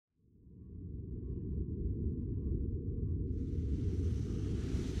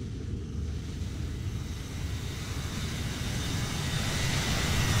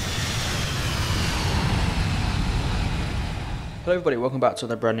Hello everybody, welcome back to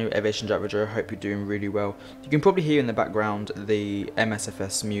another brand new AviationJack video. I hope you're doing really well. You can probably hear in the background the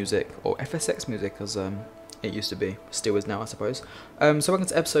MSFS music, or FSX music as it used to be, still is now I suppose. So welcome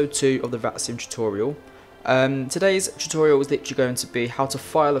to episode 2 of the Vatsim tutorial. Today's tutorial is literally going to be how to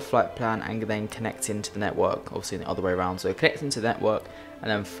file a flight plan and then connect into the network, obviously the other way around. So connect into the network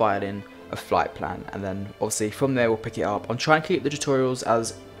and then file in a flight plan, and then obviously from there we'll pick it up. I'm trying to keep the tutorials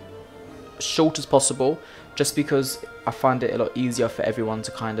as short as possible, just because I find it a lot easier for everyone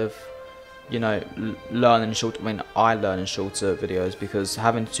to kind of, you know, learn in short. I mean, I learn in shorter videos because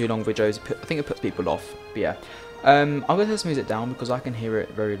having too long videos, I think it puts people off. But yeah, I'm going to turn this music down because I can hear it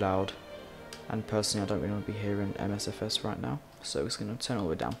very loud, and personally I don't really want to be hearing MSFS right now, so it's going to turn it all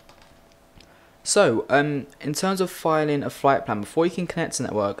the way down. So, in terms of filing a flight plan, before you can connect to the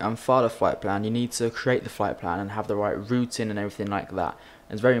network and file a flight plan, you need to create the flight plan and have the right routing and everything like that.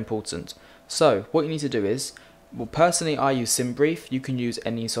 It's very important. So, what you need to do is, well, personally I use SimBrief. You can use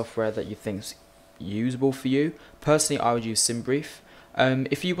any software that you think's usable for you. Personally I would use SimBrief.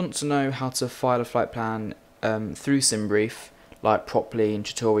 If you want to know how to file a flight plan through SimBrief, like properly in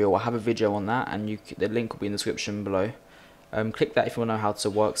tutorial, I have a video on that, and the link will be in the description below. Click that if you want to know how to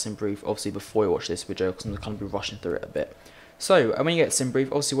work SimBrief, obviously before you watch this video, because I'm going to be rushing through it a bit. So, when you get SimBrief,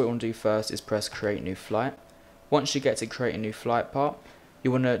 obviously what you want to do first is press create new flight. Once you get to create a new flight part, you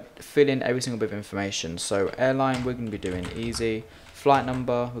want to fill in every single bit of information. So airline, we're going to be doing easy. Flight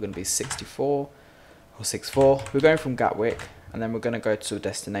number, we're going to be 64 or 64. We're going from Gatwick, and then we're going to go to a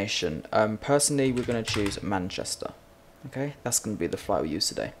destination. Personally, we're going to choose Manchester. Okay, that's going to be the flight we use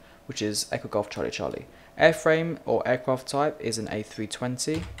today, which is Echo Golf Charlie Charlie. Airframe or aircraft type is an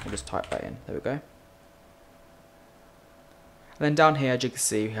A320. We'll just type that in. There we go. And then down here, as you can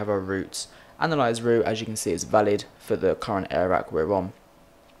see, we have our routes. Analyze route, as you can see, is valid for the current aircraft we're on.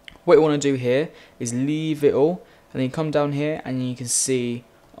 What you want to do here is leave it all, and then you come down here and you can see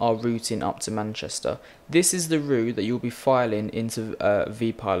our routing up to Manchester. This is the route that you'll be filing into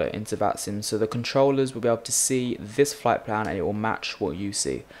Vpilot, into Vatsim, so the controllers will be able to see this flight plan and it will match what you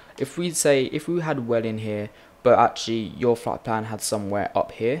see. If we had Welling here, but actually your flight plan had somewhere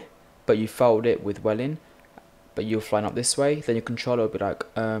up here, but you filed it with Welling, but you're flying up this way, then your controller will be like,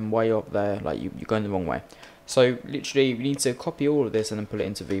 why are you up there, like you're going the wrong way. So literally you need to copy all of this and then put it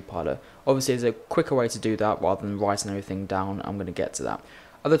into Vpilot. Obviously there's a quicker way to do that rather than writing everything down. I'm going to get to that.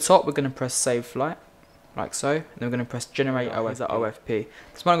 At the top we're going to press save flight, like so, and then we're going to press generate OFP.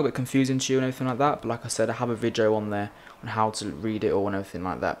 This might be a bit confusing to you and everything like that, but like I said, I have a video on there on how to read it all and everything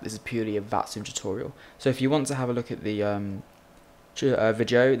like that. This is purely a Vatsim tutorial. So if you want to have a look at the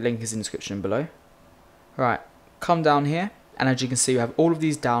video, link is in the description below. Right, come down here, and as you can see we have all of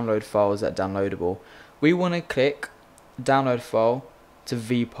these download files that are downloadable. We want to click download file to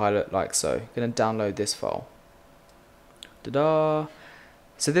Vpilot, like so. Going to download this file. Ta-da!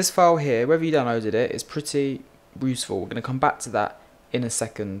 So this file here, wherever you downloaded it, is pretty useful. We're going to come back to that in a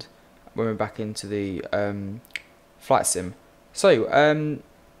second when we're back into the flight sim. So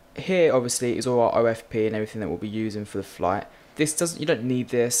here obviously is all our OFP and everything that we'll be using for the flight. You don't need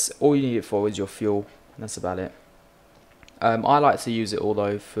this. All you need it for is your fuel, and that's about it. I like to use it all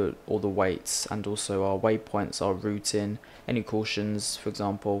though for all the weights and also our waypoints, our routing, any cautions for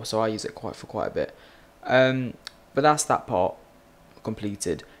example, so I use it for quite a bit. But that's that part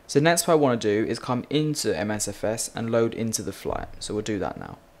completed. So next what I want to do is come into MSFS and load into the flight, so we'll do that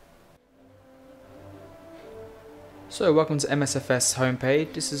now. So welcome to MSFS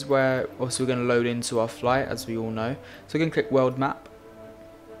homepage. This is where obviously we're going to load into our flight, as we all know. So we're going to click world map.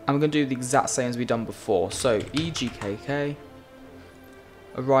 And we're going to do the exact same as we've done before. So EGKK,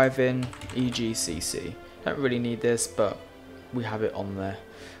 arriving, EGCC. Don't really need this, but we have it on there.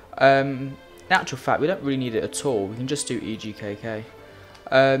 In actual fact, we don't really need it at all. We can just do EGKK.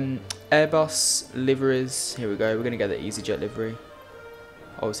 Airbus liveries. Here we go. We're going to get the EasyJet livery.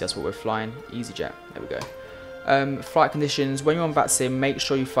 Obviously, that's what we're flying. EasyJet. There we go. Flight conditions. When you're on Vatsim, make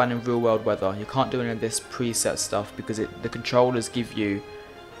sure you find in real world weather. You can't do any of this preset stuff because the controllers give you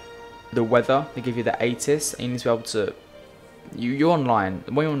the weather, they give you the ATIS, and you need to be able to, you're online,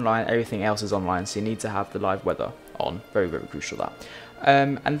 when you're online everything else is online, so you need to have the live weather on, very very crucial that.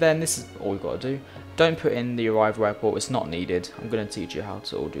 And then this is all you've got to do, don't put in the arrival airport, it's not needed. I'm going to teach you how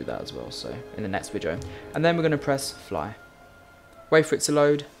to all do that as well, so in the next video. And then we're going to press fly, wait for it to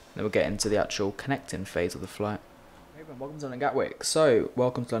load, then we'll get into the actual connecting phase of the flight. Hey everyone, welcome to London Gatwick. So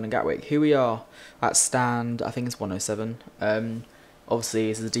welcome to London Gatwick, here we are at stand, I think it's 107. Obviously,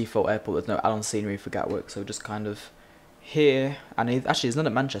 it's the default airport, there's no add-on scenery for Gatwick, so just kind of here, and actually it's not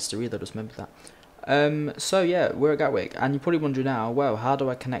at Manchester either, just remember that. So yeah, we're at Gatwick, and you're probably wondering now, well, how do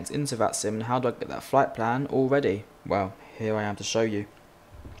I connect into Vatsim, and how do I get that flight plan all ready? well, here I am to show you.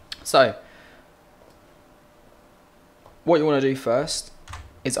 So, what you want to do first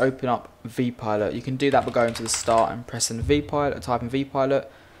is open up Vpilot. You can do that by going to the start and pressing Vpilot, typing Vpilot,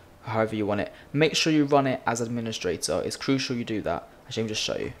 however you want it. Make sure you run it as administrator. It's crucial you do that. Actually, let me just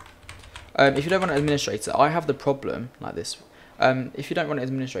show you. If you don't run it as administrator, I have the problem like this. If you don't run it as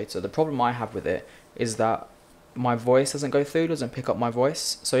administrator, the problem I have with it is that my voice doesn't go through, doesn't pick up my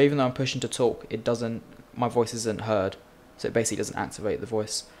voice. So even though I'm pushing to talk, it doesn't. My voice isn't heard. So it basically doesn't activate the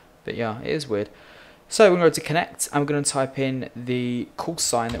voice. But yeah, it is weird. So we're going to connect, and we're going to type in the call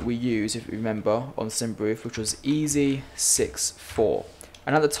sign that we use, if you remember, on SimBroof, which was EZ64.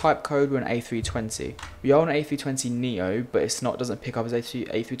 Another type code, we're an A320. We are an A320 Neo, but it's not, doesn't pick up as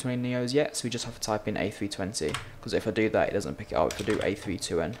A320 Neos yet, so we just have to type in A320, because if I do that, it doesn't pick it up. If I do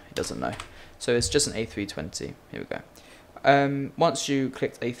A32N, it doesn't know. So it's just an A320. Here we go. Once you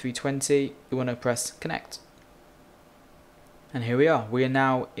clicked A320, you want to press connect. And here we are. We are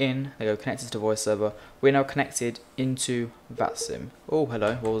now in, there you go, connected to voice server. We're now connected into Vatsim. Oh,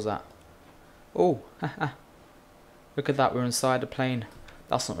 hello, what was that? Oh, haha. Look at that, we're inside a plane.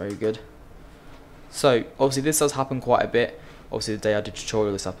 That's not very good. So, obviously this does happen quite a bit. Obviously the day I did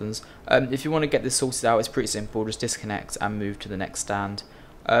tutorial this happens. If you want to get this sorted out, it's pretty simple. Just disconnect and move to the next stand.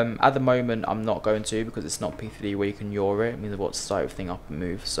 At the moment I'm not going to, because it's not P3 where you can yaw it. It means I've got to start everything up and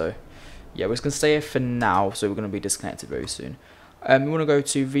move. So yeah, we're just going to stay here for now. So we're going to be disconnected very soon. We want to go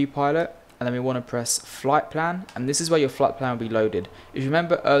to Vpilot, and then we want to press flight plan, and this is where your flight plan will be loaded. If you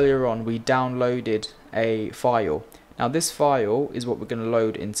remember earlier on, we downloaded a file. Now this file is what we're going to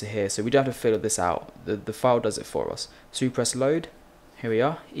load into here, so we don't have to fill this out. The file does it for us. So we press load. Here we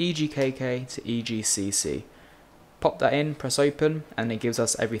are, EGKK to EGCC. Pop that in, press open, and it gives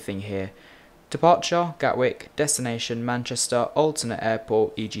us everything here. Departure, Gatwick, destination, Manchester, alternate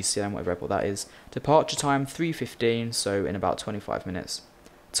airport, EGCM, whatever airport that is. Departure time 3:15, so in about 25 minutes.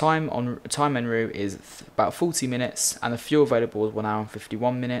 Time en route is about 40 minutes, and the fuel available is 1 hour and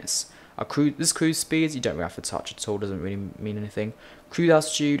 51 minutes. This cruise speed, you don't really have to touch at all, doesn't really mean anything. Cruise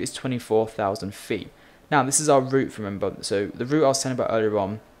altitude is 24,000 feet. Now this is our route, remember, so the route I was telling about earlier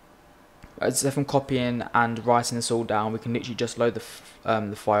on, instead from copying and writing this all down, we can literally just load the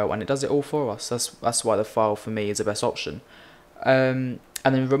file, and it does it all for us. That's why the file for me is the best option. And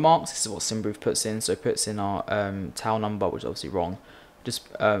then remarks, this is what SimBroof puts in, so it puts in our TAL number, which is obviously wrong, just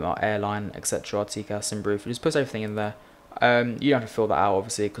our airline, etc., our TCAS, SimBroof, it just puts everything in there. You don't have to fill that out,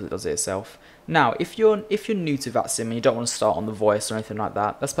 obviously, because it does it itself. Now, if you're new to Vatsim and you don't want to start on the voice or anything like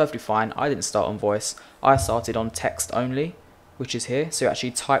that, that's perfectly fine. I didn't start on voice. I started on text only, which is here. So you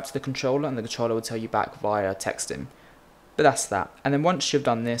actually type to the controller, and the controller will tell you back via texting. But that's that. And then once you've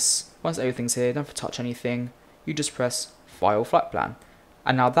done this, once everything's here, don't have to touch anything, you just press File Flight Plan.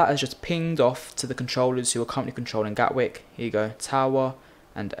 And now that has just pinged off to the controllers who are currently controlling Gatwick. Here you go, Tower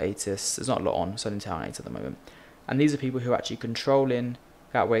and ATIS. There's not a lot on, it's only Tower and ATIS at the moment. And these are people who are actually controlling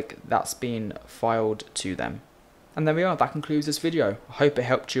Gatwick. That's been filed to them. And there we are, that concludes this video. I hope it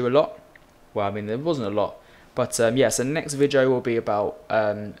helped you a lot. Well, I mean, there wasn't a lot. But yeah, so the next video will be about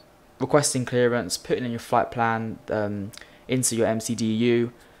requesting clearance, putting in your flight plan into your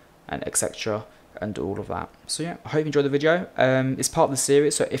MCDU, and etc. and all of that. So yeah, I hope you enjoyed the video. It's part of the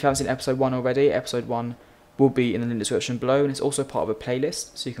series, so if you haven't seen episode 1 already, episode 1 will be in the link description below, and it's also part of a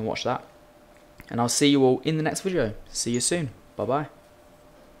playlist, so you can watch that. And I'll see you all in the next video. See you soon. Bye bye.